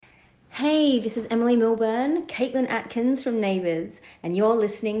Hey, this is Emily Milburn, Caitlin Atkins from Neighbours, and you're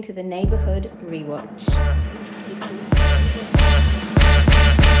listening to the Neighbourhood Rewatch.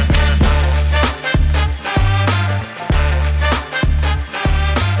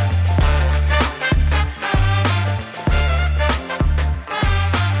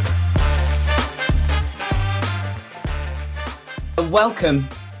 Welcome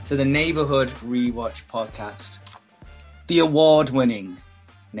to the Neighbourhood Rewatch podcast, the award-winning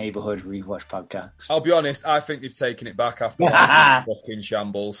Neighbourhood Rewatch podcast. I'll be honest, I think they've taken it back after last week's fucking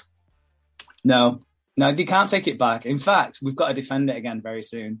shambles. No, they can't take it back. In fact, we've got to defend it again very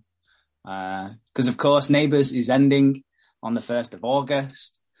soon. Because, of course, Neighbours is ending on the 1st of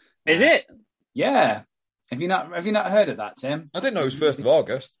August. Is it? Yeah. Have you not heard of that, Tim? I didn't know it was 1st of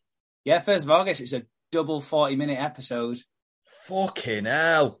August. Yeah, 1st of August. It's a double 40-minute episode. Fucking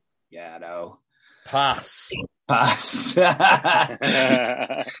hell. Yeah, I know. Pass.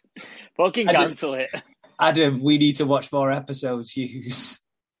 Fucking cancel it. Adam, we need to watch more episodes, Hughes.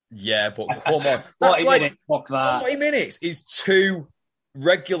 Yeah, but come on. 40 minutes, fuck that. 40 minutes is 2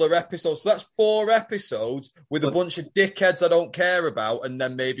 regular episodes. So that's 4 episodes with a bunch of dickheads I don't care about and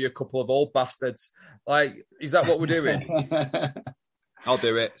then maybe a couple of old bastards. Like, is that what we're doing? I'll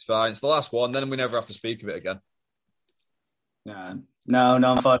do it. It's fine. It's the last one. Then we never have to speak of it again. No,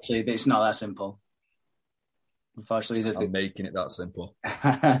 unfortunately, it's not that simple. Unfortunately, I'm making it that simple.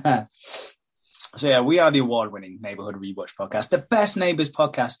 So, yeah, we are the award-winning Neighbourhood Rewatch podcast, the best Neighbours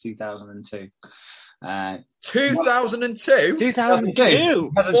podcast 2002. 2002?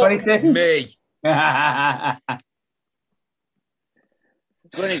 2002? 2022? Me.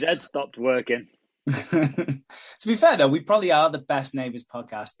 It's when his head stopped working. To be fair, though, we probably are the best Neighbours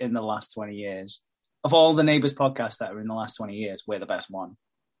podcast in the last 20 years. Of all the Neighbours podcasts that are in the last 20 years, we're the best one.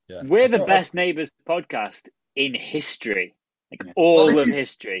 Yeah. We're the best Neighbours podcast in history. All of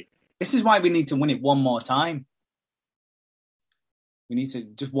history. This is why we need to win it one more time. We need to,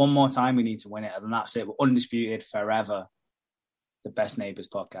 just one more time, we need to win it. And that's it. We're undisputed forever. The best Neighbours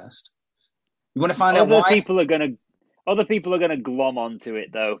podcast. You want to find out why? Other people are gonna glom onto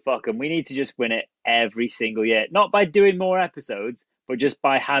it though. Fuck them. We need to just win it every single year. Not by doing more episodes, but just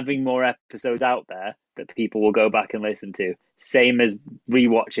by having more episodes out there that people will go back and listen to. Same as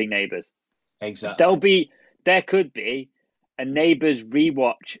rewatching Neighbours. Exactly. There could be a Neighbours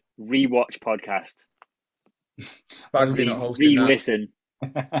rewatch podcast. Bagsy not hosting re-listen.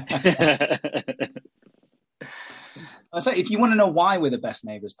 I say, if you want to know why we're the best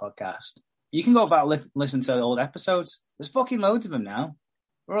Neighbours podcast, you can go back and listen to the old episodes. There's fucking loads of them now.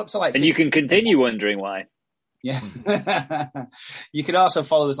 We're up to like 50. And you can continue wondering why. Yeah. You can also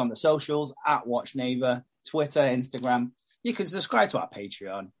follow us on the socials at Watch Neighbour, Twitter, Instagram. You can subscribe to our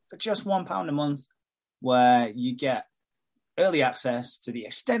Patreon for just £1 a month, where you get early access to the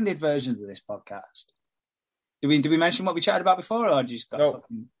extended versions of this podcast. Did we mention what we chatted about before, or just got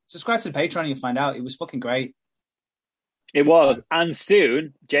fucking subscribe to the Patreon and you'll find out? It was fucking great. It was. And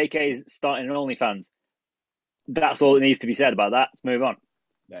soon, JK is starting an OnlyFans. That's all that needs to be said about that. Let's move on.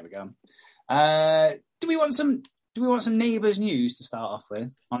 There we go. Do we want some Neighbours news to start off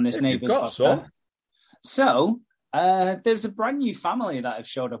with on this Neighbours podcast? So, there's a brand new family that have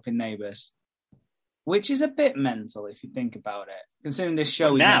showed up in Neighbours, which is a bit mental if you think about it, considering this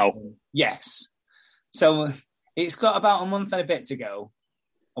show is now. Yes. So it's got about a month and a bit to go,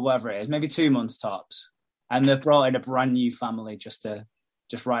 or whatever it is, maybe 2 months tops, and they've brought in a brand new family just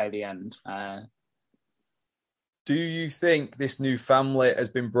right at the end. Do you think this new family has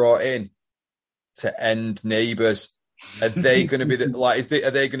been brought in to end Neighbours? Are they going to be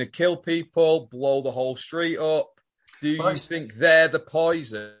are they going to kill people, blow the whole street up? Do you think they're the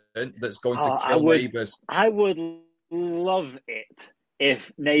poison that's going to kill Neighbours? I would love it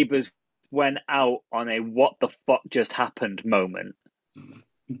if Neighbours went out on a what the fuck just happened moment.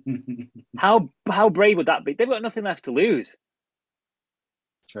 How brave would that be? They've got nothing left to lose.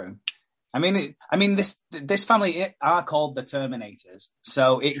 True. I mean, this family are called the Terminators,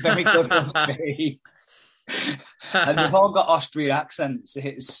 so it very good be. And they've all got Austrian accents.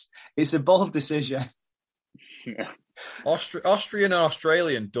 It's a bold decision. Yeah. Austrian and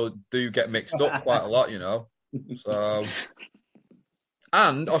Australian do get mixed up quite a lot, you know. So,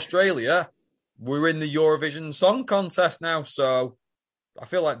 and Australia, we're in the Eurovision Song Contest now, so I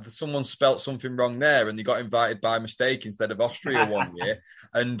feel like someone spelt something wrong there and they got invited by mistake instead of Austria one year,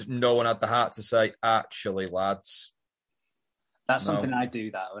 and no one had the heart to say, actually, lads. That's something I'd do,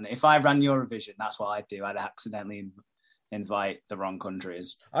 that. And if I ran Eurovision, that's what I'd do. I'd accidentally invite the wrong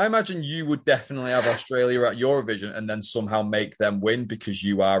countries. I imagine you would definitely have Australia at Eurovision and then somehow make them win because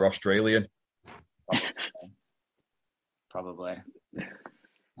you are Australian. Probably.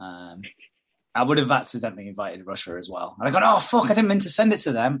 I would have accidentally invited Russia as well. And I got, oh, fuck, I didn't mean to send it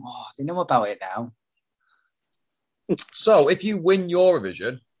to them. Oh, they know about it now. So if you win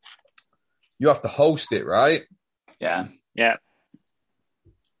Eurovision, you have to host it, right? Yeah. Yeah.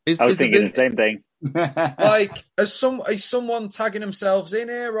 I was thinking the same thing. Like, is someone tagging themselves in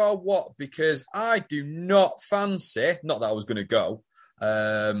here or what? Because I do not fancy, not that I was going to go.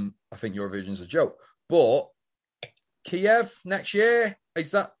 I think Eurovision's a joke. But Kiev next year,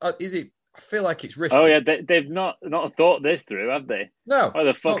 is it? I feel like it's risky. Oh, yeah, they've not thought this through, have they? No. Why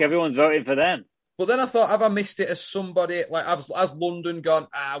the fuck everyone's voting for them? But then I thought, have I missed it as somebody, like, has London gone,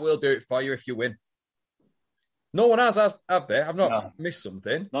 we'll do it for you if you win? No one has, have they? I've not missed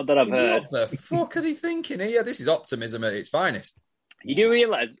something. Not that I've heard. What the fuck are they thinking here? This is optimism at its finest. You do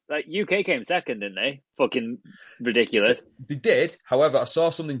realise, like, UK came second, didn't they? Fucking ridiculous. They did. However, I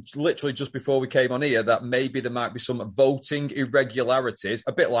saw something literally just before we came on here that maybe there might be some voting irregularities,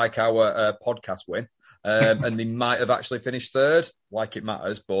 a bit like our podcast win, and they might have actually finished third, like it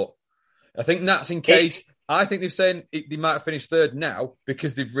matters. But I think that's in case. I think they're saying they might have finished third now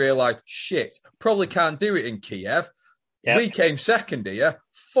because they've realised, shit, probably can't do it in Kiev. Yep. We came second here.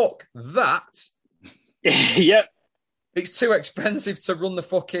 Fuck that. Yep. It's too expensive to run the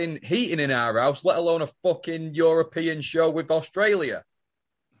fucking heating in our house, let alone a fucking European show with Australia.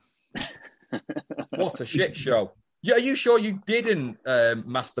 What a shit show. Yeah, are you sure you didn't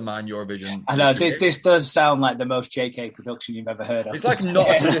mastermind Eurovision? I know, this does sound like the most JK production you've ever heard of. It's like not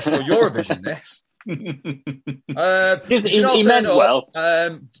a traditional Eurovision, this. He meant well.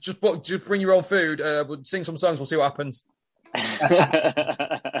 Just bring your own food. We'll sing some songs, we'll see what happens.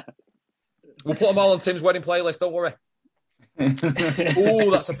 We'll put them all on Tim's wedding playlist, don't worry.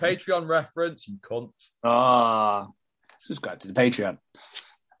 Oh, that's a Patreon reference, you cunt. Subscribe to the Patreon.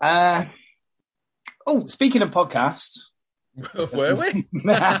 Speaking of podcasts. Were we?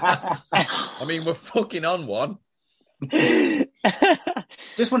 I mean, we're fucking on one.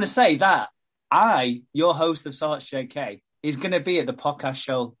 Just want to say that your host of Sarge JK, is going to be at the podcast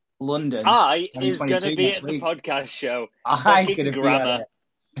show London. Is going to be at the podcast show. I'm going to be at it.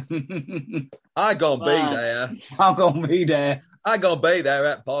 I gonna be there. I'm gonna be there. I gonna be there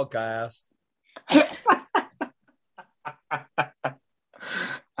at podcast.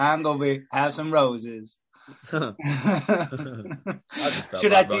 I'm gonna have some roses. Should I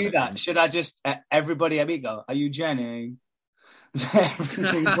do that? Should I just everybody amigo? Are you Jenny? Every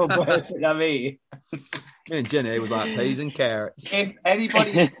single person I meet. Me and Jenny was like peas and carrots. If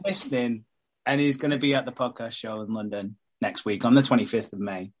anybody's listening and he's going to be at the podcast show in London next week on the 25th of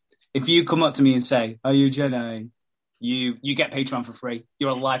May. If you come up to me and say, "Are you Jenny?" You get Patreon for free. You're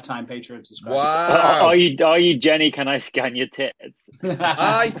a lifetime Patreon subscriber. Wow. Are you Jenny? Can I scan your tits?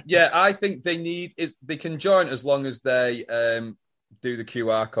 I think they can join as long as they do the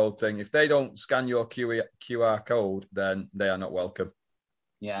QR code thing. If they don't scan your QR code, then they are not welcome.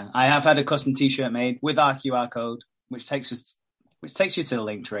 Yeah, I have had a custom T-shirt made with our QR code, which takes you to the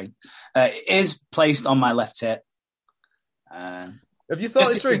link tree. It is placed on my left tit. Have you thought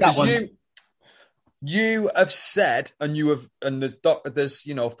this through? Because you have said, and there's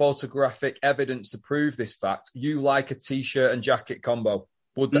photographic evidence to prove this fact. You like a T-shirt and jacket combo.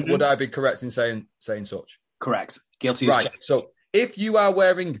 Would I be correct in saying such? Correct. Guilty. Right. So if you are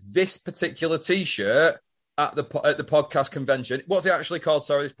wearing this particular T-shirt at the podcast convention, what's it actually called?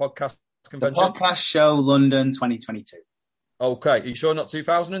 Sorry, this podcast convention. The Podcast Show London 2022. Okay. Are you sure not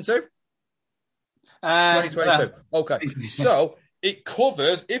 2002? 2022. Okay. So it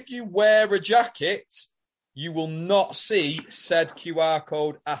covers, if you wear a jacket, you will not see said QR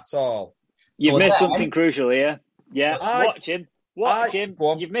code at all. You've missed something crucial here. Yeah, watch him.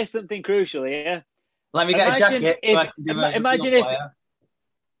 You've missed something crucial here. Let me get a jacket so I can do imagine if,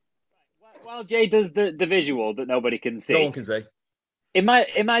 while Jay does the visual that nobody can see. No one can see.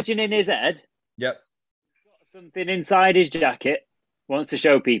 Imagine in his head. Yep. He's got something inside his jacket, wants to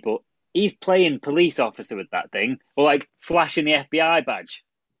show people. He's playing police officer with that thing, or like flashing the FBI badge.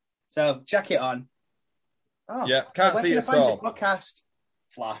 So, jacket on. Oh, yeah, can't see it at all. Podcast.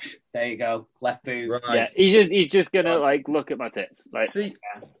 Flash. There you go. Left boot. Right. Yeah, he's just gonna like look at my tits. Like, see,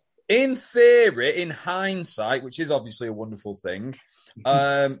 in theory, in hindsight, which is obviously a wonderful thing,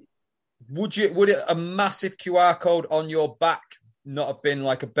 would a massive QR code on your back not have been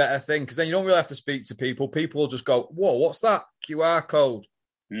like a better thing? Because then you don't really have to speak to people. People will just go, "Whoa, what's that QR code?"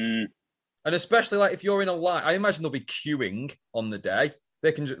 And especially like if you're in a line, I imagine they'll be queuing on the day.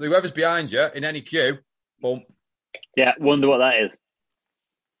 They can whoever's behind you in any queue, boom. Yeah, wonder what that is.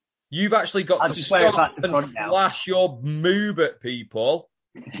 You've actually got to stop and flash your moob at people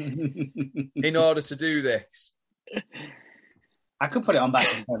in order to do this. I could put it on back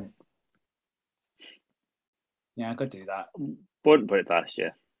to front. Yeah, I could do that. Wouldn't put it past you.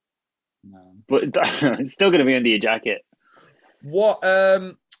 No. But it's still going to be under your jacket. What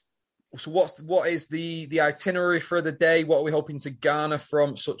so what is the itinerary for the day? What are we hoping to garner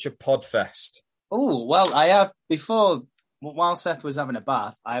from such a podfest? Oh, well, I have before while Seth was having a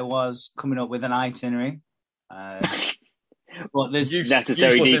bath, I was coming up with an itinerary. But there's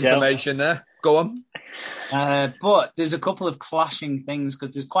necessary useless detail. information there. Go on. But there's a couple of clashing things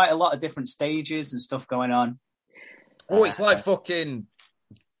because there's quite a lot of different stages and stuff going on. Oh, it's like fucking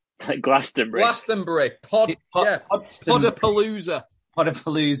Like Glastonbury. Podapalooza.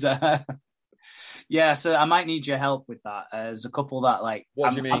 Podapalooza. Yeah, so I might need your help with that. There's a couple that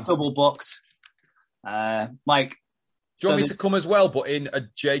What do you mean? I'm double booked. Do you want me to come as well, but in a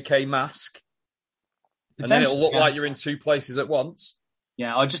JK mask? And then it'll look like you're in two places at once?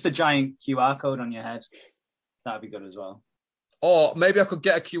 Yeah, or just a giant QR code on your head. That'd be good as well. Or maybe I could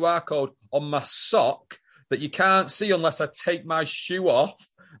get a QR code on my sock that you can't see unless I take my shoe off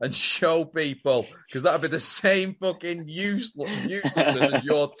and show people, because that'd be the same fucking uselessness as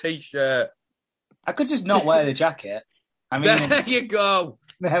your T-shirt. I could just not wear the jacket. I mean, There you go.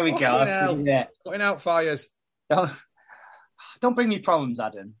 there we go. Yeah. Putting out fires. Don't bring me problems,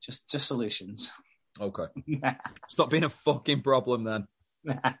 Adam. Just solutions. Okay. Stop being a fucking problem then.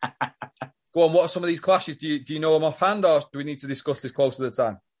 Go on, what are some of these clashes? Do you know them offhand, or do we need to discuss this close to the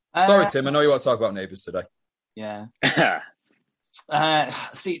time? Sorry, Tim, I know you want to talk about Neighbours today. Yeah.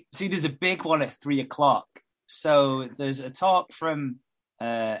 See, there's a big one at 3:00. So there's a talk from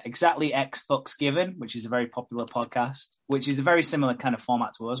Exactly X Fucks Given, which is a very popular podcast, which is a very similar kind of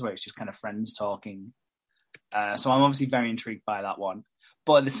format to us, where it's just kind of friends talking. So I'm obviously very intrigued by that one.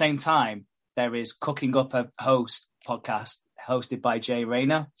 But at the same time, there is Cooking Up a Host podcast hosted by Jay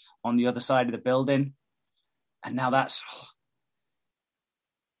Rayner on the other side of the building. And now that's,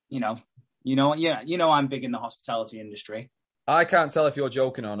 you know, I'm big in the hospitality industry. I can't tell if you're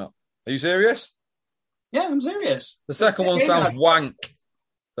joking or not. Are you serious? Yeah, I'm serious. The second one sounds wank.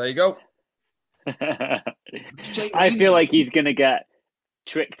 There you go. I feel like he's going to get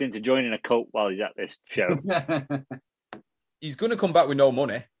tricked into joining a cult while he's at this show. He's going to come back with no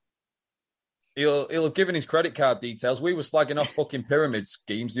money. He'll have given his credit card details. We were slagging off fucking pyramid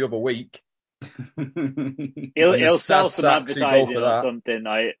schemes the other week. He'll sell some advertising or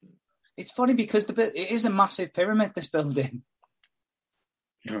something. It's funny because it is a massive pyramid, this building.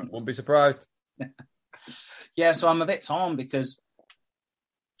 Wouldn't be surprised. Yeah, so I'm a bit torn because,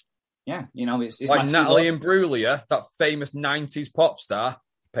 yeah, it's like Natalie Imbruglia, that famous 90s pop star.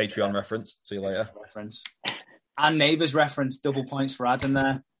 Patreon reference. See you later. Reference. And Neighbours reference, double points for Adam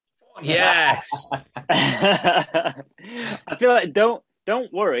there. Yes. I feel like don't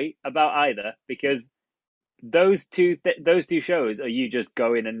worry about either, because those two shows are you just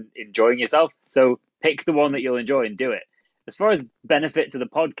going and enjoying yourself. So pick the one that you'll enjoy and do it. As far as benefit to the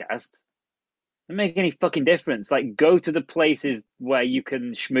podcast, doesn't make any fucking difference. Like, go to the places where you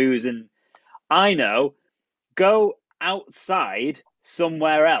can schmooze, and go outside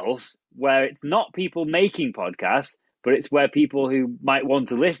somewhere else where it's not people making podcasts, but it's where people who might want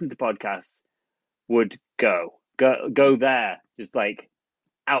to listen to podcasts would go there. Just like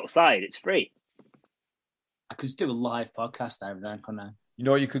outside, it's free. I could just do a live podcast over there, couldn't I? You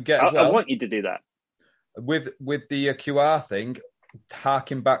know what you could get as well? I want you to do that. With the QR thing,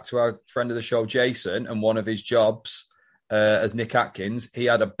 harking back to our friend of the show, Jason, and one of his jobs as Nick Atkins, he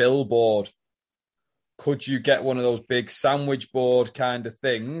had a billboard. Could you get one of those big sandwich board kind of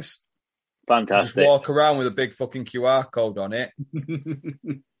things? Fantastic. Just walk around with a big fucking QR code on it.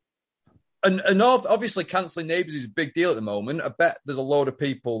 and obviously cancelling Neighbours is a big deal at the moment. I bet there's a load of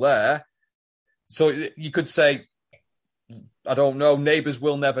people there. So you could say, I don't know, Neighbours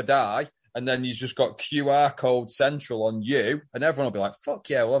will never die. And then you've just got QR code central on you. And everyone will be like, fuck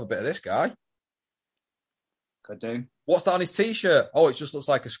yeah, we'll have a bit of this guy. Could do. What's that on his T-shirt? Oh, it just looks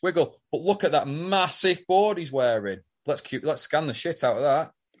like a squiggle. But look at that massive board he's wearing. Let's scan the shit out of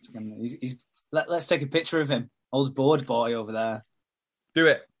that. Let's take a picture of him. Old board boy over there. Do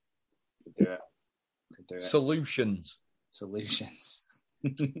it. Do it. Solutions.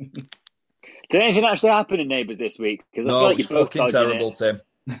 Did anything actually happen in Neighbours this week? Because no, I feel like it's you're both fucking terrible, it. Tim.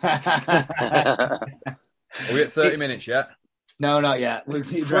 Are we at 30 minutes yet? No, not yet.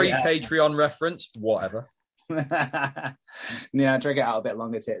 Free Patreon reference, whatever. Yeah, drag it out a bit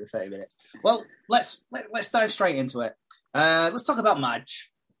longer to hit the 30 minutes. Well, let's dive straight into it. Let's talk about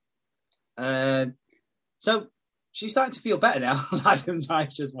Madge. So she's starting to feel better now. Adam's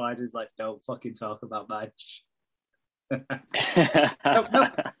eyes just wide. Is like, don't fucking talk about Madge. No,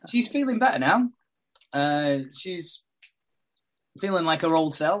 she's feeling better now. She's feeling like her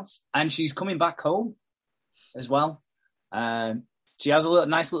old self, and she's coming back home as well. She has a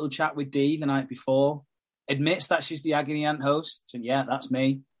nice little chat with Dee the night before, admits that she's the Agony Aunt host, and yeah, that's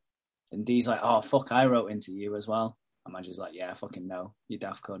me. And Dee's like, oh, fuck, I wrote into you as well. And Madge's like, yeah, fucking no, you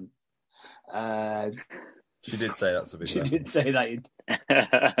daft cunt. She did say that to be fair. She did say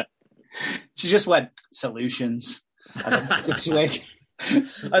that. She just went, solutions. And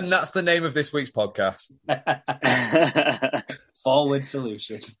that's the name of this week's podcast. Forward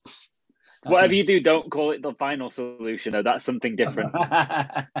solutions. Whatever you do, don't call it the final solution, though. That's something different.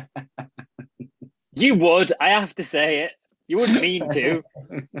 You would. I have to say it. You wouldn't mean to.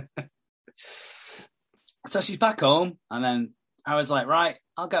 So she's back home, and then I was like, right,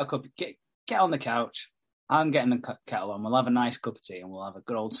 I'll get a cup. Get on the couch. I'm getting the kettle on. We'll have a nice cup of tea, and we'll have a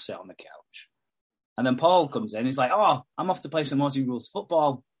good old sit on the couch. And then Paul comes in. He's like, oh, I'm off to play some Aussie Rules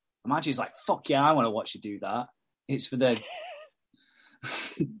football. And Maggie's like, fuck yeah, I want to watch you do that. It's for the...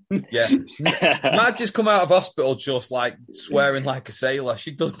 Yeah. Maggie's come out of hospital just like swearing like a sailor.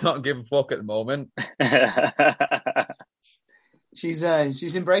 She does not give a fuck at the moment. She's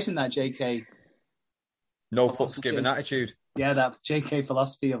embracing that JK. No fucks given attitude. Yeah, that JK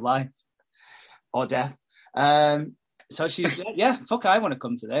philosophy of life or death. So she's, yeah, fuck, I want to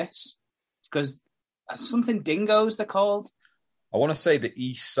come to this. Because something Dingoes, they're called. I want to say the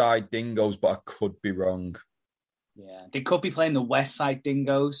East Side Dingoes, but I could be wrong. Yeah, they could be playing the West Side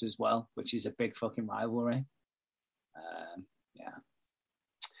Dingoes as well, which is a big fucking rivalry.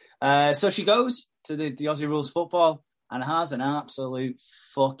 So she goes to the Aussie Rules football and has an absolute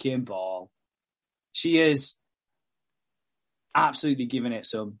fucking ball. She is absolutely giving it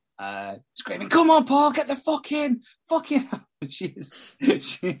some, screaming, come on, Paul, get the fucking. She is.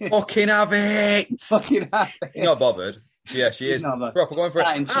 Fucking have it. Fucking have it. Not bothered. She is. Proper going for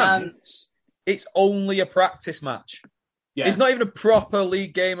it. It's only a practice match. Yeah. It's not even a proper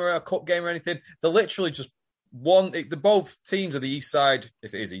league game or a cup game or anything. They're literally just both teams of the East Side,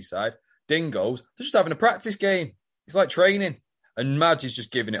 if it is East Side, Dingoes, they're just having a practice game. It's like training. And Madge is just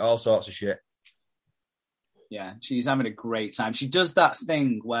giving it all sorts of shit. Yeah, she's having a great time. She does that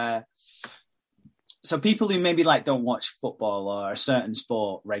thing where... So people who maybe like don't watch football or a certain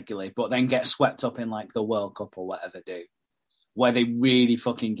sport regularly, but then get swept up in like the World Cup or whatever do, where they really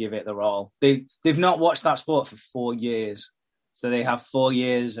fucking give it their all. They've not watched that sport for 4 years. So they have 4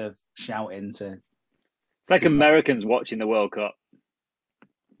 years of shouting to... It's like Americans watching the World Cup.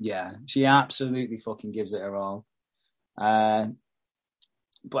 Yeah, she absolutely fucking gives it her all. And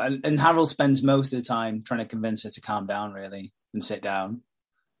Harold spends most of the time trying to convince her to calm down, really, and sit down.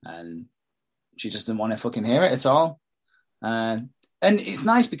 And she just didn't want to fucking hear it at all. And it's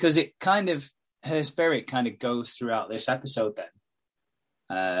nice because it kind of... her spirit kind of goes throughout this episode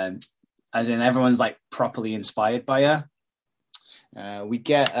then. As in everyone's like properly inspired by her. We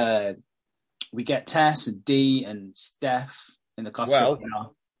get Tess and Dee and Steph in the coffee shop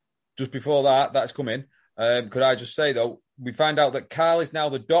now. Just before that's coming, could I just say though, we find out that Carl is now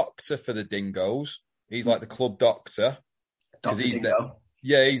the doctor for the Dingoes. He's like the club doctor. Because he's there.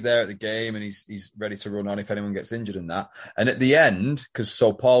 Yeah, he's there at the game and he's ready to run on if anyone gets injured in that. And at the end, because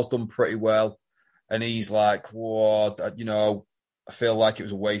Paul's done pretty well, and he's like, "What? I feel like it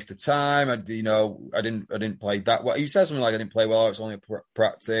was a waste of time. I didn't play that well." He says something like, "I didn't play well. It's only a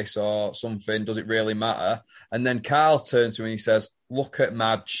practice or something. Does it really matter?" And then Carl turns to him and he says, "Look at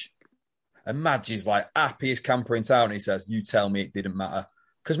Madge." And Madge is like happiest camper in town. And he says, "You tell me it didn't matter."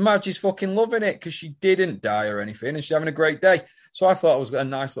 Because Madge is fucking loving it because she didn't die or anything and she's having a great day. So I thought it was a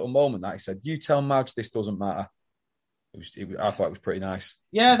nice little moment that he said, "You tell Madge this doesn't matter." I thought it was pretty nice.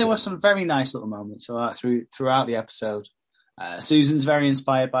 Yeah, there were some very nice little moments throughout the episode. Susan's very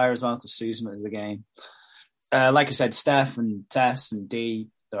inspired by her as well because Susan was the game. Like I said, Steph and Tess and Dee,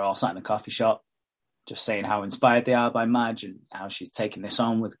 they're all sat in the coffee shop just saying how inspired they are by Madge and how she's taking this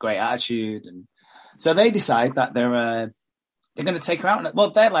on with great attitude. And so they decide that they're going to take her out. Well,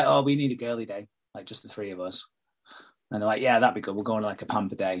 they're like, "Oh, we need a girly day, like just the three of us." And they're like, "Yeah, that'd be good. We'll go on like a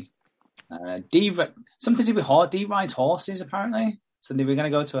pamper day." Dee, something to do with Dee rides horses apparently. So they were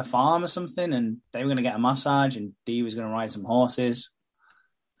going to go to a farm or something, and they were going to get a massage, and Dee was going to ride some horses.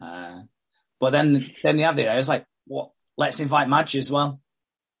 But then the other day, I was like, "What? Let's invite Madge as well."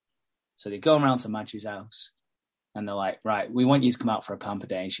 So they go around to Madge's house, and they're like, "Right, we want you to come out for a pamper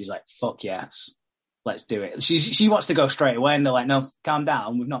day." And she's like, "Fuck yes, let's do it." She wants to go straight away, and they're like, "No, calm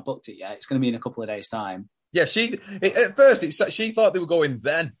down. We've not booked it yet. It's going to be in a couple of days' time." Yeah, she thought they were going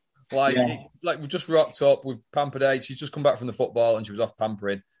then. We just rocked up with Pamper Day. She's just come back from the football and she was off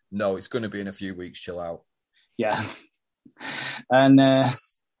pampering. No, it's going to be in a few weeks. Chill out. Yeah. And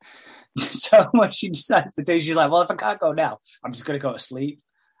So what she decides to do, she's like, well, if I can't go now, I'm just going to go to sleep.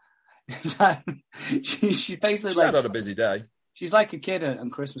 She's basically She had a busy day. She's like a kid on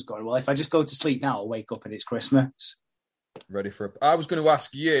Christmas going, well, if I just go to sleep now, I'll wake up and it's Christmas. Ready for I was going to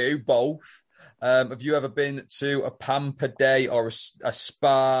ask you both, have you ever been to a pamper day or a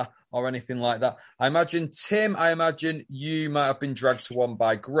spa or anything like that? I imagine, Tim, you might have been dragged to one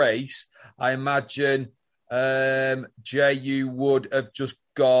by Grace. I imagine, Jay, you would have just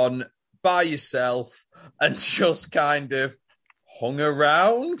gone by yourself and just kind of hung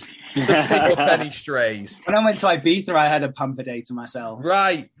around to pick up any strays. When I went to Ibiza, I had a pamper day to myself.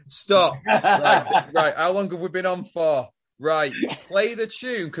 Right, stop. Right. How long have we been on for? Right, play the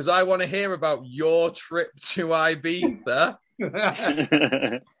tune because I want to hear about your trip to Ibiza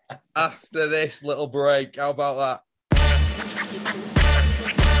after this little break. How about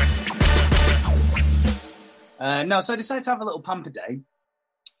that? No, so I decided to have a little pamper day.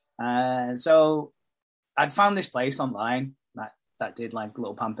 So I'd found this place online that did like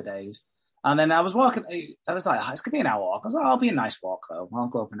little pamper days. And then I was walking, I was like, oh, it's going to be an hour walk. I was like, oh, it'll be a nice walk though. I'll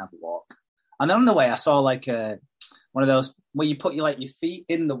go up and have a walk. And then on the way, I saw like one of those where you put your feet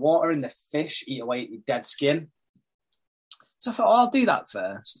in the water and the fish eat away at your dead skin. So I thought, I'll do that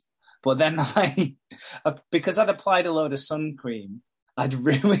first. But then because I'd applied a load of sun cream, I'd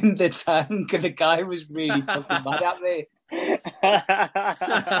ruined the tank and the guy was really fucking mad at me.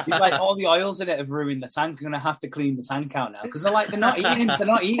 He's like, all the oils in it have ruined the tank. I'm going to have to clean the tank out now. Because they're not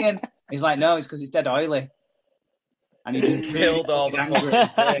eating. He's like, no, it's because it's dead oily. And he just killed all the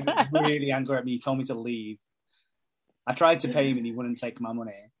really angry at me. He told me to leave. I tried to pay him and he wouldn't take my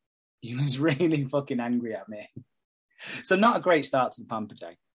money. He was really fucking angry at me. So not a great start to the pamper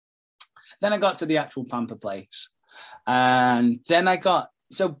day. Then I got to the actual pamper place. And then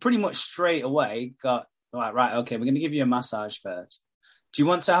so pretty much straight away right, okay, we're going to give you a massage first. Do you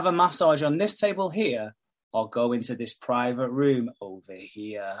want to have a massage on this table here or go into this private room over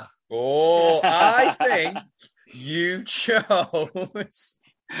here? Oh, I think you chose,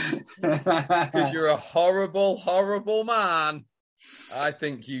 because you're a horrible, horrible man. I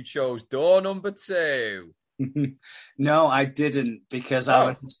think you chose door number 2. No, I didn't, because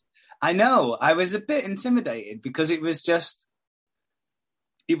I was a bit intimidated because it was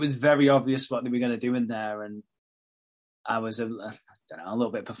very obvious what they were going to do in there. And I was, a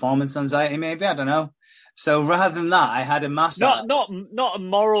little bit of performance anxiety, maybe. I don't know. So rather than that, I had a massage. Not a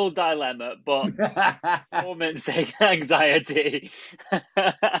moral dilemma, but performance anxiety.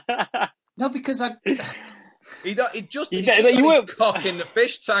 No, because he just got his cock in the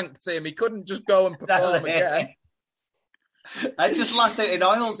fish tank, Tim. He couldn't just go and perform again. I just lapped it in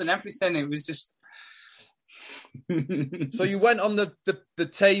oils and everything. It was just... So you went on the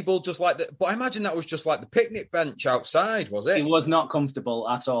table just like that, but I imagine that was just like the picnic bench outside, was it? It was not comfortable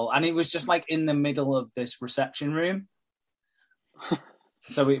at all, and it was just like in the middle of this reception room,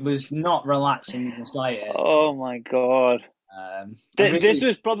 so it was not relaxing in the slightest. Oh my god! This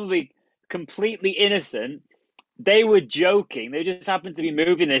was probably completely innocent. They were joking. They just happened to be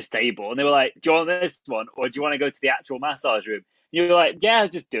moving this table, and they were like, "Do you want this one, or do you want to go to the actual massage room?" And you were like, "Yeah,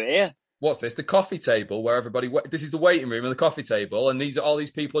 just do it here." What's this? The coffee table where everybody... This is the waiting room and the coffee table, and all these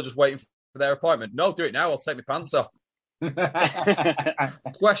people are just waiting for their appointment. No, do it now. I'll take my pants off.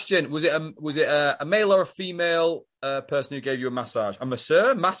 Question: Was it a male or a female person who gave you a massage? A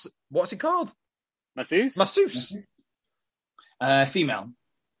masseur? What's it called? Masseuse. Female.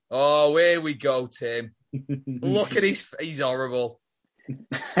 Oh, here we go, Tim. Look at he's horrible.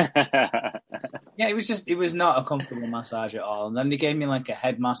 Yeah, it was not a comfortable massage at all. And then they gave me like a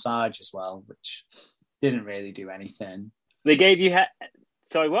head massage as well, which didn't really do anything. They gave you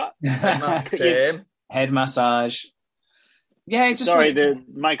Sorry, what? Tim. Head massage. Yeah, it just... Sorry, the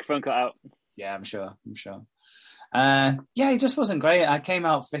microphone cut out. Yeah, I'm sure. Yeah, it just wasn't great. I came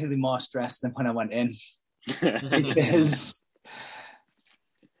out feeling more stressed than when I went in. Because...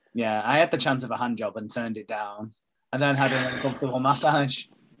 Yeah, I had the chance of a hand job and turned it down. And then had an uncomfortable massage.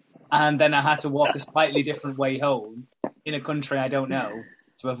 And then I had to walk a slightly different way home in a country I don't know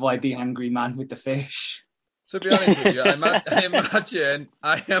to avoid the angry man with the fish. To be honest with you, I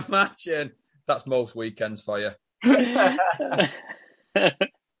imagine that's most weekends for you.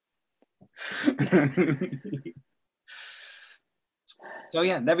 So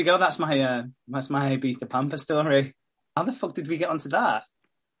yeah, there we go. That's my Ibiza Pamper story. How the fuck did we get onto that?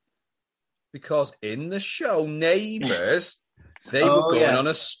 Because in the show Neighbours, they were going on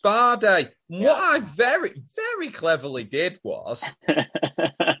a spa day. Yeah. What I very, very cleverly did was...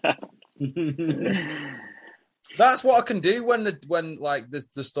 That's what I can do when the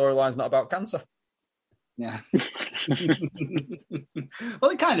storyline's not about cancer. Yeah.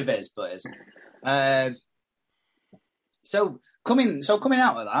 Well, it kind of is, but it's so coming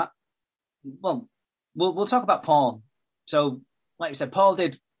out of that. Well, we'll talk about Paul. So, like you said, Paul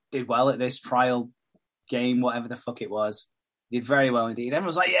did well at this trial game, whatever the fuck it was. He did very well indeed.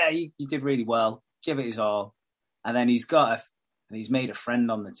 Everyone's like, "Yeah, you did really well. Give it his all." And then he's made a friend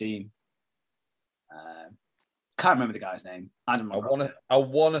on the team. Can't remember the guy's name. I don't know. I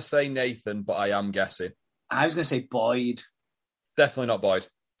want to say Nathan, but I am guessing. I was going to say Boyd. Definitely not Boyd.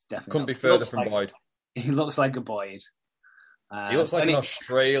 Definitely couldn't not. be further from Boyd. He looks like a Boyd. He looks like an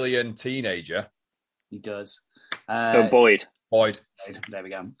Australian teenager. He does. So Boyd. There we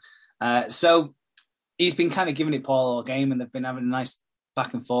go. So he's been kind of giving it Paul all game, and they've been having a nice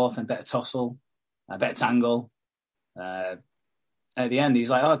back and forth and a bit of tussle, a bit of tangle. At the end,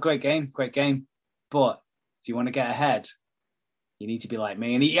 he's like, "Oh, great game. But if you want to get ahead, you need to be like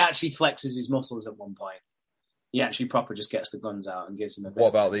me." And he actually flexes his muscles at one point. He actually proper just gets the guns out and gives him a bit. What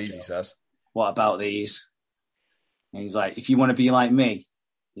about these, he says? What about these? And he's like, if you want to be like me,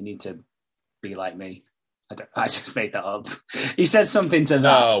 you need to be like me. I just made that up. He said something to that.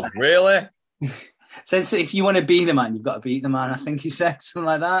 No, really? Says if you want to be the man, you've got to beat the man. I think he said something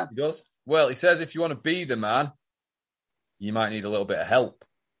like that. He does. Well, he says if you want to be the man, you might need a little bit of help.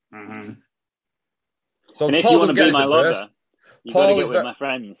 Mm-hmm. So and if Paul you want to be my lover, first. you've got to get with my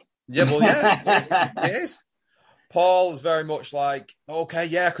friends. Yeah, well, yeah, it is. Paul was very much like, okay,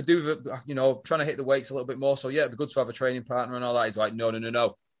 yeah, I could do the, trying to hit the weights a little bit more. So, yeah, it'd be good to have a training partner and all that. He's like, no.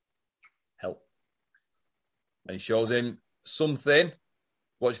 Help. And he shows him something.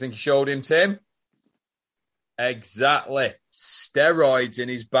 What do you think he showed him, Tim? Exactly. Steroids in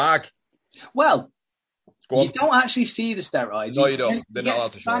his bag. Well, you don't actually see the steroids. No, you don't. They're not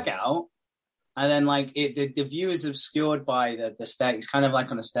allowed to show. Bag out, and then the view is obscured by the stair. It's kind of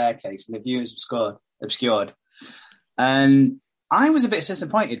like on a staircase, and the view is obscured. And I was a bit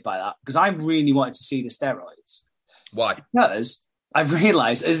disappointed by that because I really wanted to see the steroids. Why? Because I've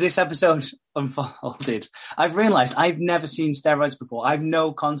realised as this episode unfolded, I've realised I've never seen steroids before. I've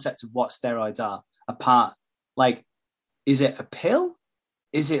no concept of what steroids are apart. Like, is it a pill?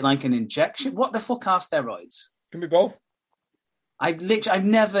 Is it like an injection? What the fuck are steroids? Can be both. I've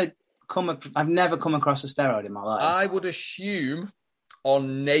never come across a steroid in my life. I would assume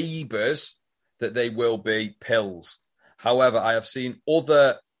on Neighbours that they will be pills. However, I have seen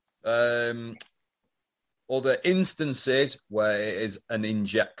other instances where it is an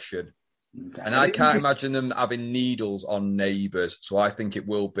injection. Okay. And I can't imagine them having needles on Neighbours. So I think it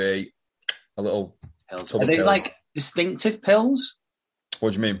will be a little pills. Are they pills. Like distinctive pills?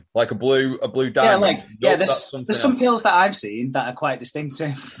 What do you mean? Like a blue diamond? There's some pills that I've seen that are quite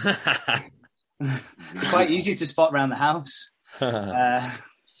distinctive. Quite easy to spot around the house. I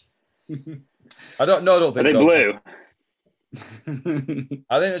don't think are they blue? I think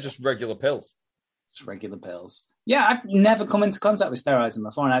they're just regular pills. Just regular pills. Yeah, I've never come into contact with steroids in my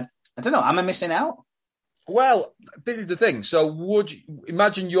phone. I don't know. Am I missing out? Well, this is the thing. So would you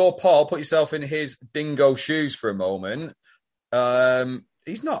imagine your Paul, put yourself in his dingo shoes for a moment.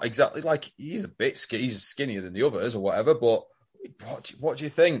 He's not exactly like, he's a bit skinny. He's skinnier than the others or whatever, but what do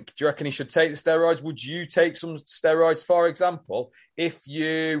you think? Do you reckon he should take the steroids? Would you take some steroids, for example, if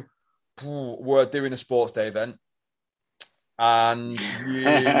you were doing a sports day event and you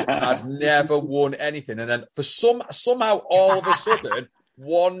had never won anything, and then for somehow all of a sudden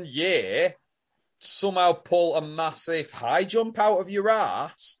 1 year somehow pull a massive high jump out of your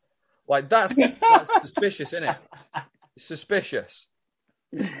ass? Like that's suspicious, isn't it? It's suspicious.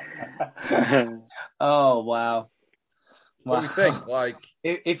 Oh wow. What do you think? Like,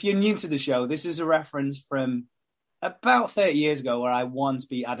 if you're new to the show, this is a reference from about 30 years ago where I once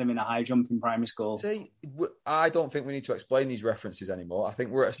beat Adam in a high jump in primary school. See, I don't think we need to explain these references anymore. I think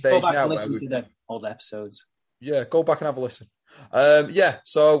we're at a stage now where listen to the old episodes. Yeah, go back and have a listen.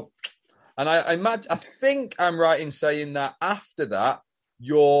 So, and I think I'm right in saying that after that,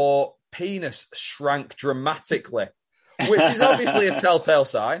 your penis shrank dramatically, which is obviously a telltale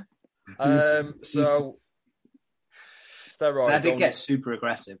sign. So. I did get super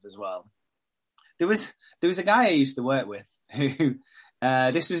aggressive as well. There was a guy I used to work with who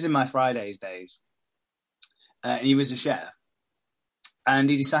this was in my Fridays days. And he was a chef, and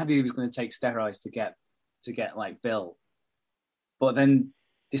he decided he was going to take steroids to get like built, but then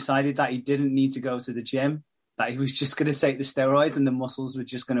decided that he didn't need to go to the gym. That he was just going to take the steroids and the muscles were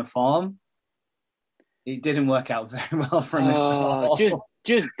just going to form. It didn't work out very well for him. At all. Just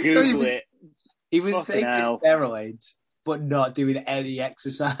Google it. He was taking steroids, but not doing any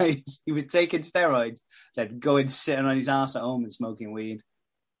exercise. He was taking steroids, then going sitting on his ass at home and smoking weed,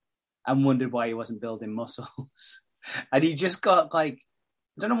 and wondered why he wasn't building muscles. And he just got like,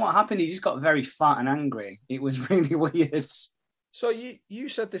 I don't know what happened. He just got very fat and angry. It was really weird. So you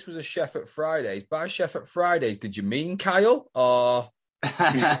said this was a chef at Fridays. By chef at Fridays, did you mean Kyle or?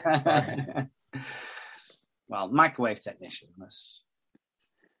 Well, microwave technician. Let's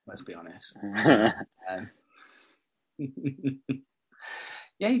be honest.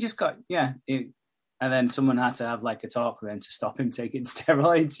 Yeah, he just got and then someone had to have like a talk with him to stop him taking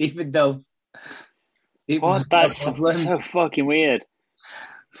steroids, even though that's so fucking weird.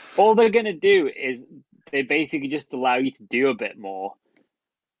 All they're gonna do is they basically just allow you to do a bit more.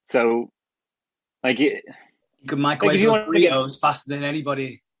 So, like, you could microwave burritos faster than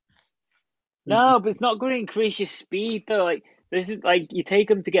anybody. No, but it's not going to increase your speed though. Like, this is like you take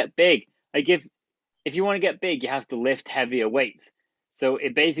them to get big. Like, if you want to get big, you have to lift heavier weights. So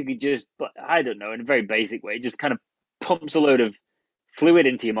it basically just, I don't know, in a very basic way, it just kind of pumps a load of fluid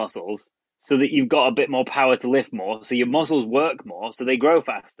into your muscles so that you've got a bit more power to lift more. So your muscles work more, so they grow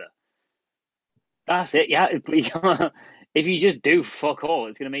faster. That's it. Yeah. If you just do fuck all,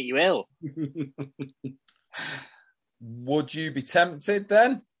 it's going to make you ill. Would you be tempted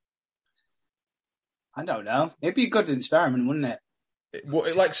then? I don't know. It'd be a good experiment, wouldn't it?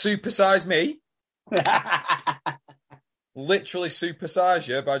 Like supersize me? Literally supersize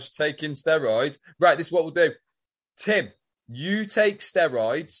you by just taking steroids. Right, this is what we'll do. Tim, you take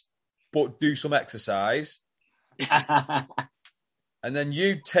steroids, but do some exercise. And then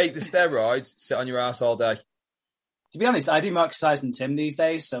you take the steroids, sit on your ass all day. To be honest, I do more exercise than Tim these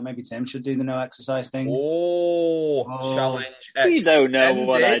days, so maybe Tim should do the no exercise thing. Oh. Challenge extended. You don't know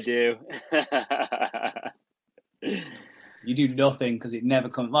what I do. You do nothing because it never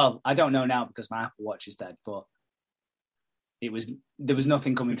comes. Well, I don't know now because my Apple Watch is dead, but there was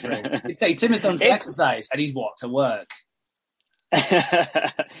nothing coming through. Say Tim has done some exercise and he's walked to work.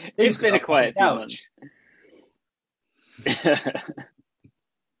 It's been a quiet few months.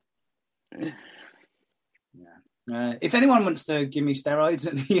 If anyone wants to give me steroids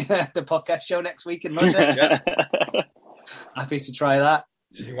at the podcast show next week in London, happy to try that.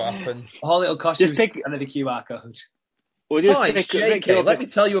 See what happens. All it'll cost you is under the QR code. Hi, it's JK. Let me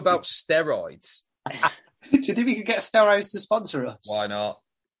tell you about steroids. Do you think we could get steroids to sponsor us? Why not?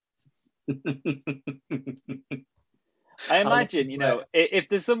 I imagine, if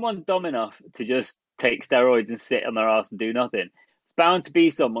there's someone dumb enough to just take steroids and sit on their ass and do nothing, it's bound to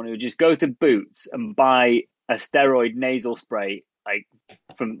be someone who would just go to Boots and buy a steroid nasal spray, like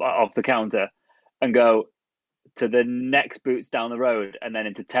from off the counter, and go to the next Boots down the road and then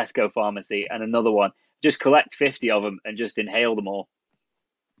into Tesco pharmacy and another one. Just collect 50 of them and just inhale them all.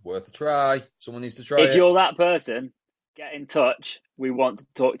 Worth a try. Someone needs to try If you're that person, get in touch. We want to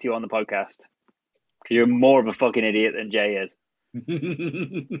talk to you on the podcast. Because you're more of a fucking idiot than Jay is.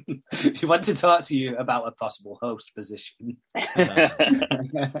 She wants to talk to you about a possible host position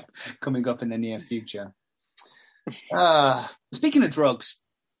coming up in the near future. Speaking of drugs,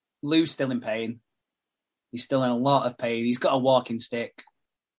 Lou's still in pain. He's still in a lot of pain. He's got a walking stick.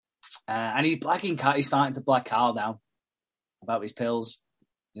 And he's starting to black Carl now about his pills.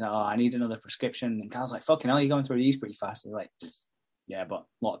 He's like, I need another prescription. And Carl's like, fucking hell, you're going through these pretty fast. He's like, yeah, but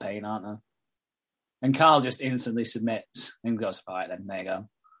a lot of pain, aren't there? And Carl just instantly submits and goes, all right, then, there you go.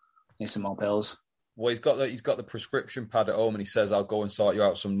 Here's some more pills. Well, he's got the prescription pad at home and he says, I'll go and sort you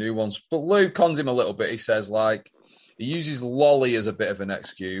out some new ones. But Lou cons him a little bit. He says, he uses lolly as a bit of an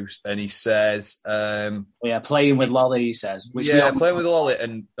excuse. And he says... playing with lolly, he says. Playing with lolly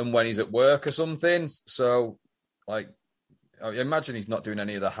and when he's at work or something. So, I imagine he's not doing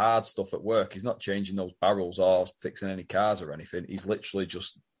any of the hard stuff at work. He's not changing those barrels or fixing any cars or anything. He's literally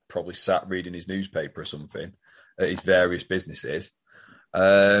just probably sat reading his newspaper or something at his various businesses.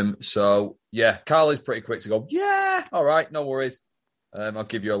 Carl is pretty quick to go, yeah, all right, no worries. I'll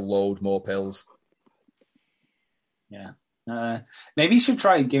give you a load more pills. Yeah. Maybe you should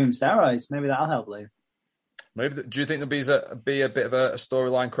try and give him steroids. Maybe that'll help Lou. Maybe. Do you think there'll be a bit of a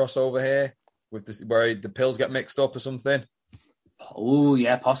storyline crossover here with this, where the pills get mixed up or something? Oh,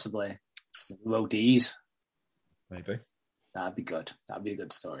 yeah, possibly. ODs. Maybe. That'd be good. That'd be a good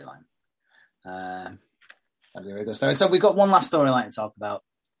storyline. That'd be a very good story. So we've got one last storyline to talk about.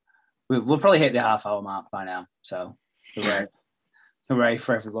 We'll probably hit the half-hour mark by now. So hooray. Hooray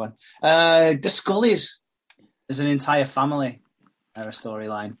for everyone. The Scullys. There's an entire family a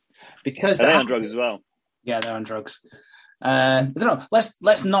storyline. Because they're on drugs as well. Yeah, they're on drugs. I don't know.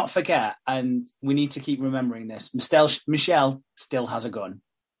 Let's not forget, and we need to keep remembering this. Michelle still has a gun.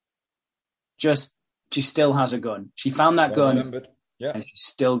 She still has a gun. She found that gun, and she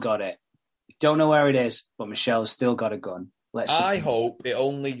still got it. Don't know where it is, but Michelle has still got a gun. I hope it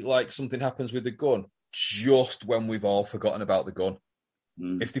only something happens with the gun, just when we've all forgotten about the gun.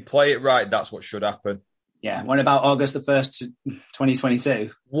 Mm. If they play it right, that's what should happen. Yeah. What about August the 1st,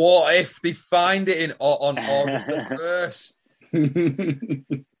 2022? What if they find it on August the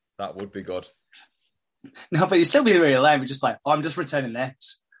 1st? That would be good. No, but you'd still be really lame. Just like, oh, I'm just returning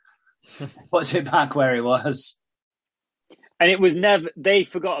this. Puts it back where it was. And it was never, they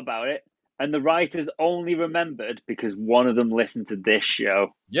forgot about it. And the writers only remembered because one of them listened to this show.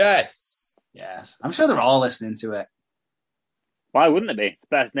 Yes. Yes. I'm sure they're all listening to it. Why wouldn't it be? It's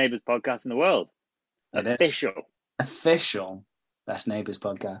the best Neighbours podcast in the world. It is. Official Best Neighbours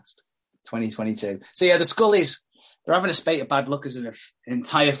podcast 2022. So yeah, the Scullys, they're having a spate of bad luck as an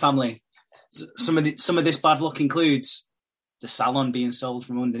entire family. Some of this bad luck includes the salon being sold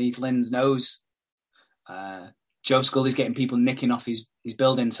from underneath Lynn's nose. Joe Scully's getting people nicking off his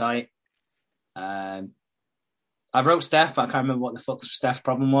building site. I wrote Steph, but I can't remember what the fuck Steph's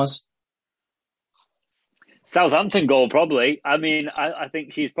problem was. Southampton goal, probably. I mean, I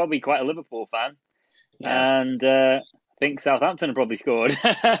think she's probably quite a Liverpool fan. Yeah. And I think Southampton probably scored.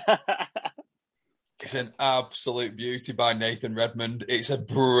 It's an absolute beauty by Nathan Redmond. It's a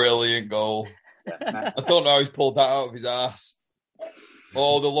brilliant goal. I don't know how he's pulled that out of his ass.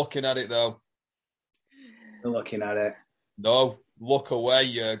 Oh, they're looking at it, though. They're looking at it. No, look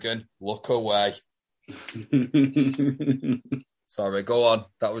away, Jurgen. Look away. Sorry, go on.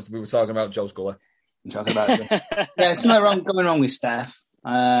 We were talking about Joe Scully. I'm talking about it. Yeah, something going wrong with Steph.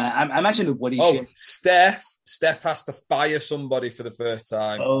 I imagine the Woody shit. Steph has to fire somebody for the first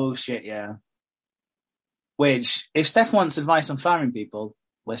time. Oh, shit, yeah. Which, if Steph wants advice on firing people,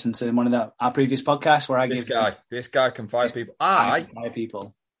 listen to one of our previous podcasts where I this guy can fire people. I fire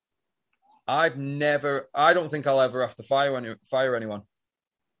people. I don't think I'll ever have to fire anyone.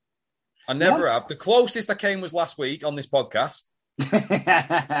 I never have. The closest I came was last week on this podcast. Now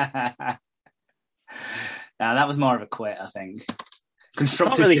that was more of a quit, I think.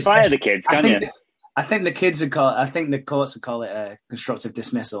 Constructive. Can't really fire the kids, can you? I think the kids would call. I think the courts would call it a constructive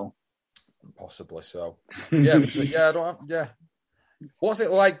dismissal. Possibly so. Yeah, I don't have, yeah. What's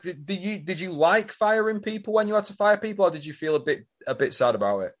it like? Did you like firing people when you had to fire people, or did you feel a bit sad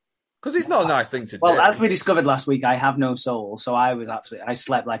about it? Because it's not a nice thing to do. Well, as we discovered last week, I have no soul, so I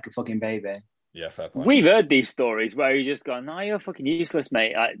slept like a fucking baby. Yeah, fair point. We've heard these stories where you just go, "No, you're fucking useless,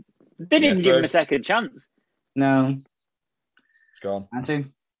 mate." I didn't even give him a second chance. No, it's gone.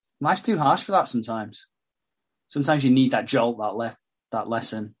 Life's too harsh for that sometimes. Sometimes you need that jolt, that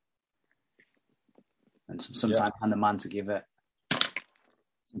lesson. And sometimes I'm the man to give it.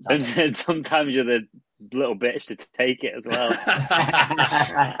 And sometimes you're the little bitch to take it as well.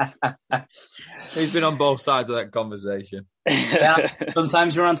 He's been on both sides of that conversation. Yeah.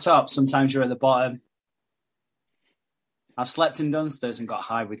 Sometimes you're on top, sometimes you're at the bottom. I've slept in Dunsters and got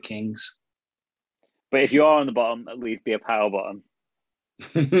high with kings. But if you are on the bottom, at least be a power bottom.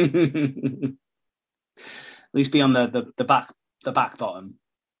 At least be on the back bottom.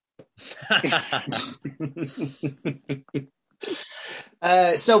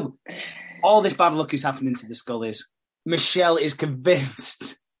 So all this bad luck is happening to the Scullys. Michelle is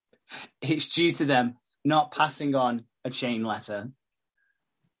convinced it's due to them not passing on a chain letter.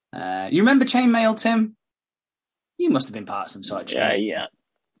 You remember chainmail, Tim? You must have been part of some sort of chain. Yeah.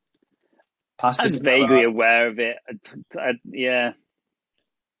 I was vaguely aware of it. Yeah.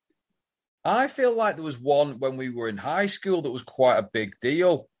 I feel like there was one when we were in high school that was quite a big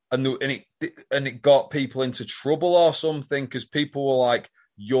deal. And it got people into trouble or something because people were like,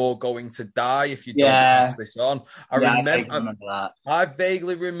 "You're going to die if you don't pass this on." I remember that. I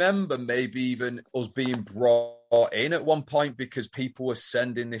vaguely remember maybe even us being brought in at one point because people were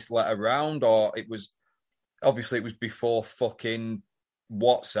sending this letter around, or it was before fucking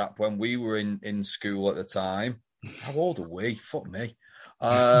WhatsApp when we were in school at the time. How old are we? Fuck me.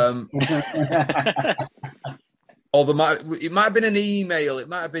 Or it might have been an email. It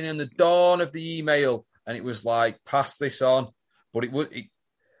might have been in the dawn of the email, and it was like, pass this on. But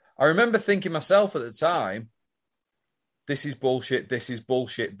I remember thinking myself at the time, this is bullshit, this is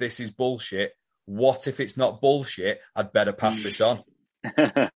bullshit, this is bullshit. What if it's not bullshit? I'd better pass this on.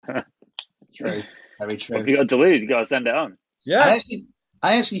 True. Very true. Well, if you got to lose, you got to send it on. Yeah.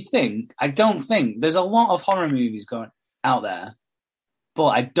 I don't think there's a lot of horror movies going out there, but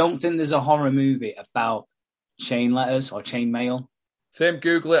I don't think there's a horror movie about chain letters or chain mail. Tim,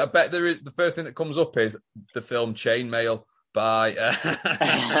 Google it. I bet there is. The first thing that comes up is the film Chainmail by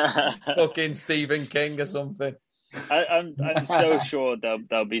fucking Stephen King or something. I'm so sure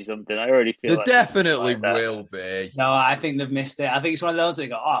there'll be something. I already feel there definitely will be. No, I think they've missed it. I think it's one of those that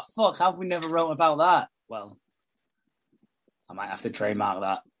go, "Oh fuck, how have we never wrote about that?" Well, I might have to trademark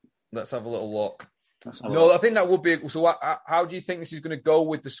that. Let's have a little look. No, I think that would be. So, how do you think this is going to go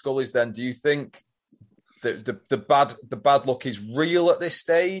with the Scullys? Then, do you think that the bad luck is real at this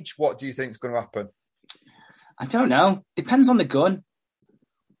stage? What do you think is going to happen? I don't know. Depends on the gun.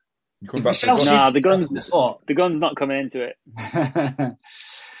 The gun's not coming into it.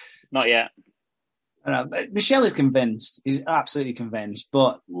 Not yet. I don't know. Michelle is convinced. He's absolutely convinced.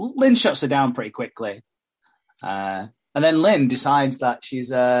 But Lynn shuts her down pretty quickly. And then Lynn decides that she's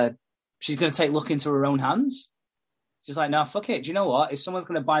going to take luck into her own hands. She's like, no, fuck it. Do you know what? If someone's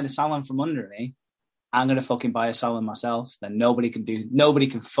going to buy the salon from under me, I'm going to fucking buy a salon myself. Then nobody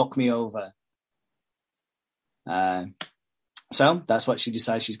can fuck me over. So that's what she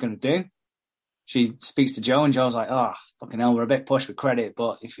decides she's going to do. She speaks to Joe, and Joe's like, oh, fucking hell, we're a bit pushed with credit,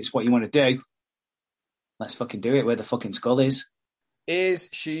 but if it's what you want to do, let's fucking do it. We're the fucking Scullys. Is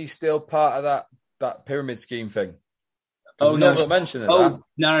she still part of that pyramid scheme thing? Oh, no. Not mentioning that.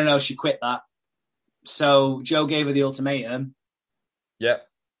 No. She quit that. So Joe gave her the ultimatum. Yep.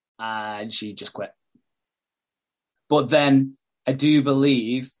 And she just quit. But then I do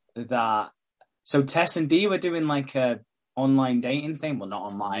believe that. So Tess and Dee were doing like a online dating thing. Well,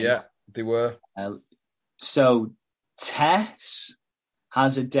 not online. Yeah, they were. So Tess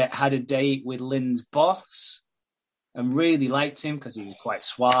had a date with Lynn's boss and really liked him because he was quite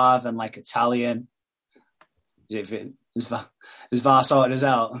suave and like Italian. Is VAR sorted us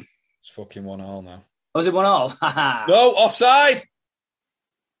out? It's fucking 1-1 now. Was it 1-1? No, offside!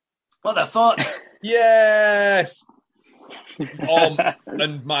 What the fuck? Yes!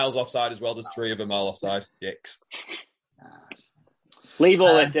 And Miles offside as well. There's 3 of them all offside. Dicks. Leave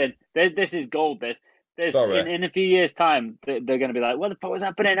all this in. This is gold, this. Sorry. In a few years' time, they're going to be like, what the fuck was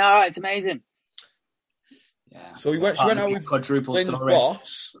happening? Oh, it's amazing. Yeah. So she went out with quadruple Lynn's story.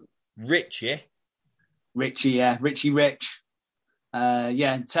 boss, Richie. Richie, yeah. Richie Rich.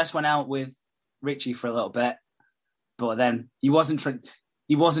 Tess went out with Richie for a little bit, but then he wasn't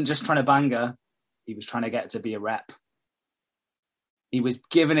just trying to bang her. He was trying to get her to be a rep. He was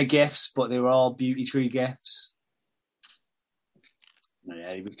giving her gifts, but they were all beauty tree gifts.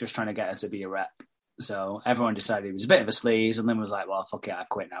 Yeah, he was just trying to get her to be a rep. So everyone decided he was a bit of a sleaze, and then was like, well, fuck it, I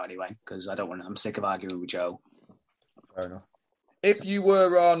quit now anyway, because I'm sick of arguing with Joe. Fair enough. If you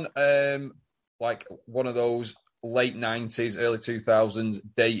were on like one of those late 90s, early 2000s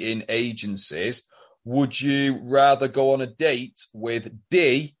dating agencies, would you rather go on a date with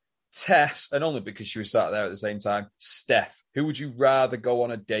Dee, Tess, and only because she was sat there at the same time, Steph? Who would you rather go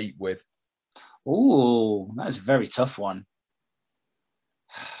on a date with? Ooh, that's a very tough one.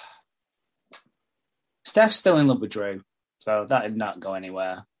 Steph's still in love with Drew, so that did not go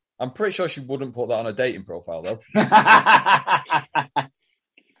anywhere. I'm pretty sure she wouldn't put that on a dating profile, though.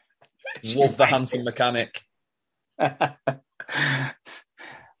 Love the handsome mechanic.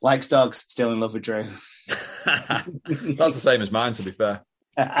 Likes dogs, still in love with Drew. That's the same as mine, to be fair.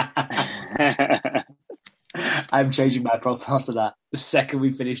 I'm changing my profile to that the second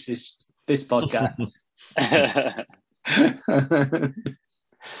we finish this podcast.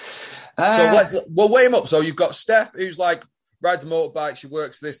 So we'll weigh him up. So you've got Steph, who's like rides a motorbike. She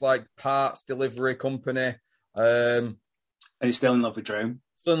works for this like parts delivery company. And he's still in love with Drew.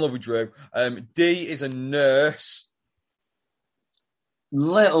 Still in love with Drew. Dee is a nurse.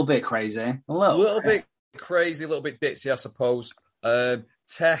 Little bit crazy. A little bit crazy, a little bit ditzy, I suppose.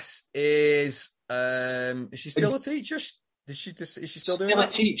 Tess is she still a teacher? Is she still doing that?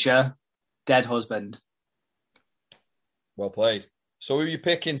 A teacher, dead husband. Well played. So who are you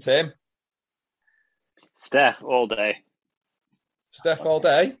picking, Tim? Steph all day. Steph all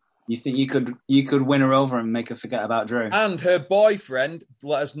day? You think you could win her over and make her forget about Drew? And her boyfriend,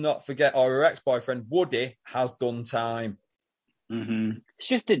 let us not forget, or her ex-boyfriend, Woody, has done time. Mm-hmm. It's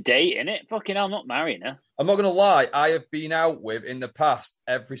just a date, innit? Fucking hell, I'm not marrying her. I'm not going to lie, I have been out with, in the past,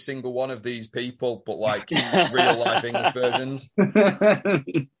 every single one of these people, but like real-life English versions.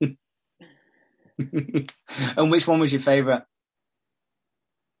 And which one was your favourite?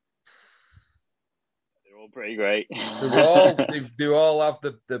 They're all pretty great. They all have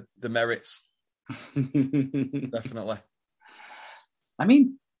the merits. Definitely. I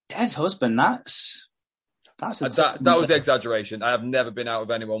mean, dead husband, that was the exaggeration. I have never been out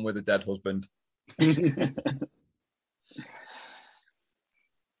with anyone with a dead husband.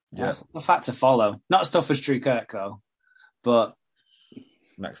 That's a fact to follow. Not as tough as Drew Kirk, though, but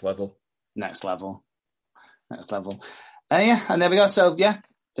next level. And there we go. So, yeah,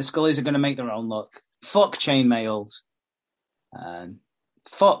 the Scullys are going to make their own luck. Fuck chainmails.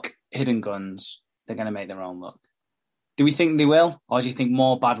 Fuck hidden guns. They're going to make their own luck. Do we think they will? Or do you think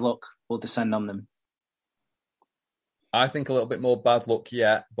more bad luck will descend on them? I think a little bit more bad luck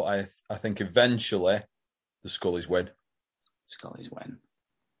yet, but I think eventually the Scullies win. Scullies win.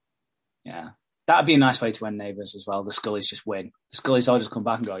 Yeah. That'd be a nice way to end Neighbours as well. The Scullies just win. The Scullies all just come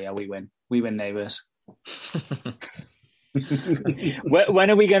back and go, yeah, we win. We win Neighbours. When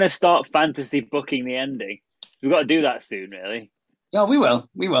are we going to start fantasy booking the ending? We've got to do that soon, really. Yeah, we will.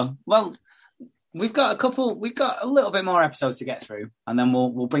 We will. Well, we've got a little bit more episodes to get through, and then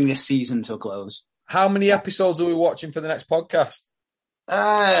we'll bring this season to a close. How many episodes are we watching for the next podcast?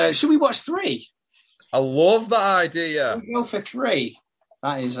 Should we watch 3? I love that idea. We'll go for 3.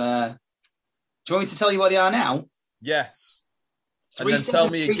 That is. Do you want me to tell you what they are now? Yes. And then tell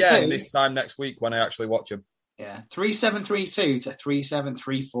me again this time next week when I actually watch them. Yeah, 3732 to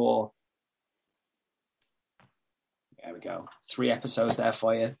 3734. There we go. 3 episodes there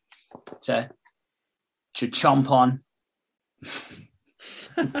for you to chomp on.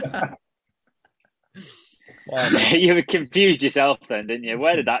 You confused yourself then, didn't you?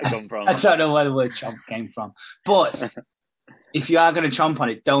 Where did that come from? I don't know where the word chomp came from. But if you are going to chomp on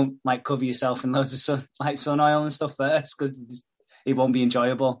it, don't cover yourself in loads of sun oil and stuff first, because it won't be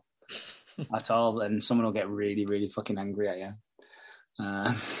enjoyable at all, and someone will get really, really fucking angry at you.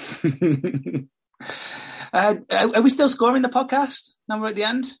 Are we still scoring the podcast? Now we're at the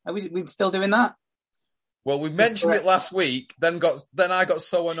end. Are we still doing that? Well, we mentioned it last week. Then I got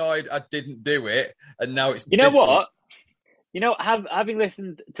so annoyed I didn't do it, and now it's. You know what? Week. Having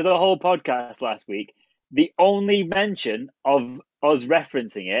listened to the whole podcast last week, the only mention of us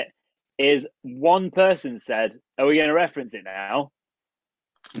referencing it is one person said, "Are we going to reference it now?"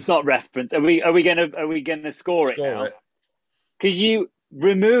 It's not reference. Are we going to score it now? Because you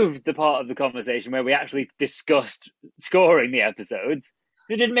removed the part of the conversation where we actually discussed scoring the episodes.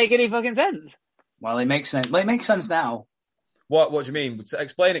 It didn't make any fucking sense. Well, it makes sense. Well, it makes sense now. What do you mean? To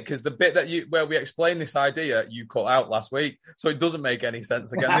explain it, because the bit where we explained this idea, you cut out last week, so it doesn't make any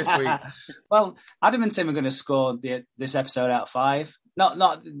sense again this week. Well, Adam and Tim are going to score this episode out of 5.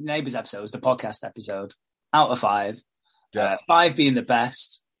 Not the Neighbours episode, it was the podcast episode. Out of 5. Yeah. 5 being the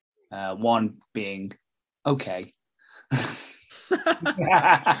best, 1 being okay.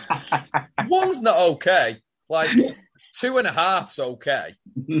 1's not okay. 2.5's okay.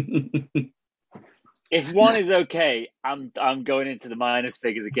 If 1 is okay, I'm going into the minus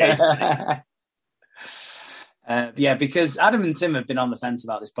figures again. Yeah, because Adam and Tim have been on the fence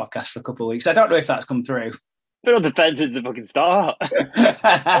about this podcast for a couple of weeks. I don't know if that's come through. Been on the fence since the fucking start.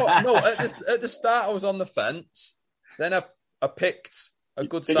 No, at the start I was on the fence. Then I picked a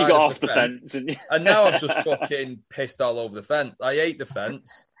good side. Then you got of off the fence. And now I've just fucking pissed all over the fence. I hate the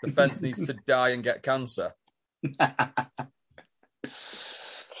fence. The fence needs to die and get cancer.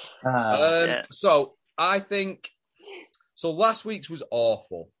 So I think last week's was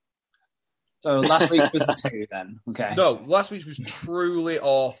awful. So last week was the 2 then. Okay. No, last week's was truly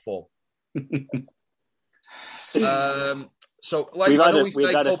awful. So I know we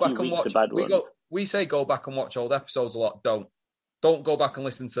say go back and watch. We say go back and watch old episodes a lot. Don't go back and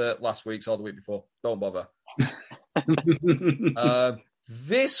listen to last week's or the week before. Don't bother.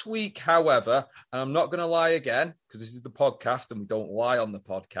 This week, however, and I'm not going to lie again, because this is the podcast and we don't lie on the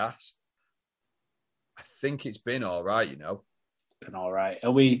podcast, I think it's been all right, Been all right.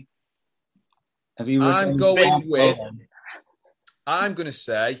 Have you... I'm going to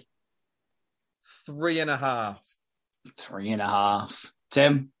say 3.5. 3.5.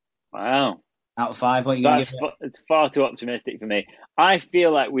 Tim? Wow. Out of 5, what are you going to give it? It's far too optimistic for me. I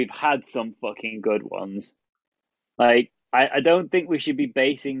feel like we've had some fucking good ones. I don't think we should be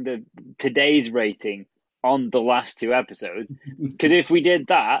basing today's rating on the last 2 episodes, because if we did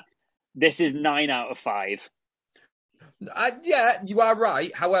that, this is 9 out of 5. Yeah, you are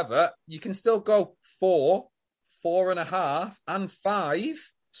right. However, you can still go 4, 4.5, and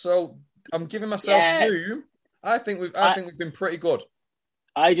 5. So I'm giving myself room. I think we've been pretty good.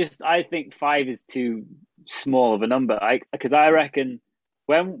 I think 5 is too small of a number. Because I reckon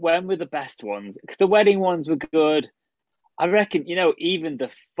when were the best ones? Because the wedding ones were good. I reckon, even the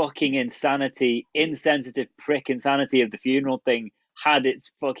fucking insensitive prick insanity of the funeral thing had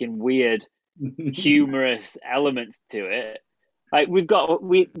its fucking weird, humorous elements to it.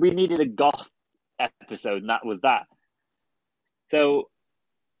 We needed a goth episode, and that was that. So,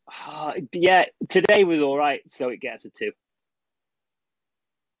 yeah, today was all right, so it gets a 2.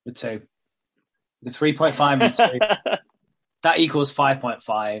 The 2. The 3.5 and 2. That equals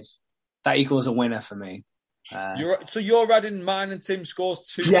 5.5. That equals a winner for me. You're adding mine and Tim's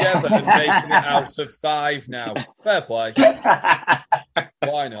scores together and making it out of 5 now. Fair play.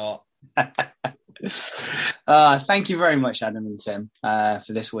 Why not? Thank you very much, Adam and Tim, for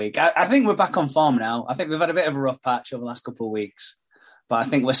this week. I think we're back on form now. I think we've had a bit of a rough patch over the last couple of weeks, but I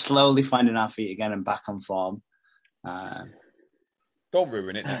think we're slowly finding our feet again and back on form. Don't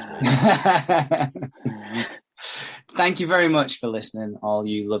ruin it next week. Thank you very much for listening, all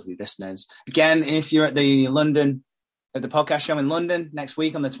you lovely listeners. Again, if you're at the podcast show in London next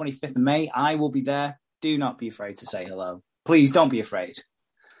week on the 25th of May, I will be there. Do not be afraid to say hello. Please don't be afraid.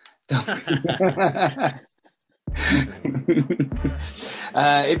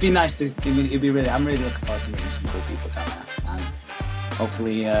 It'd be nice to. It'd be really. I'm really looking forward to meeting some cool people down there, and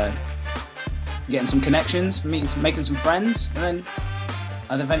hopefully getting some connections, making some friends, and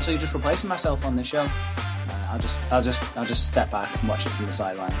eventually just replacing myself on this show. I'll just step back and watch it from the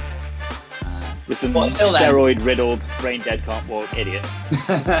sidelines. With some steroid-riddled, brain-dead, can't-walk idiots.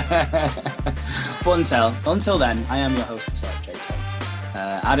 But until then, I am your host of Select KK.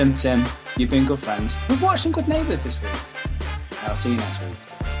 Adam, Tim, you've been good friends. We've watched some good neighbours this week. I'll see you next week.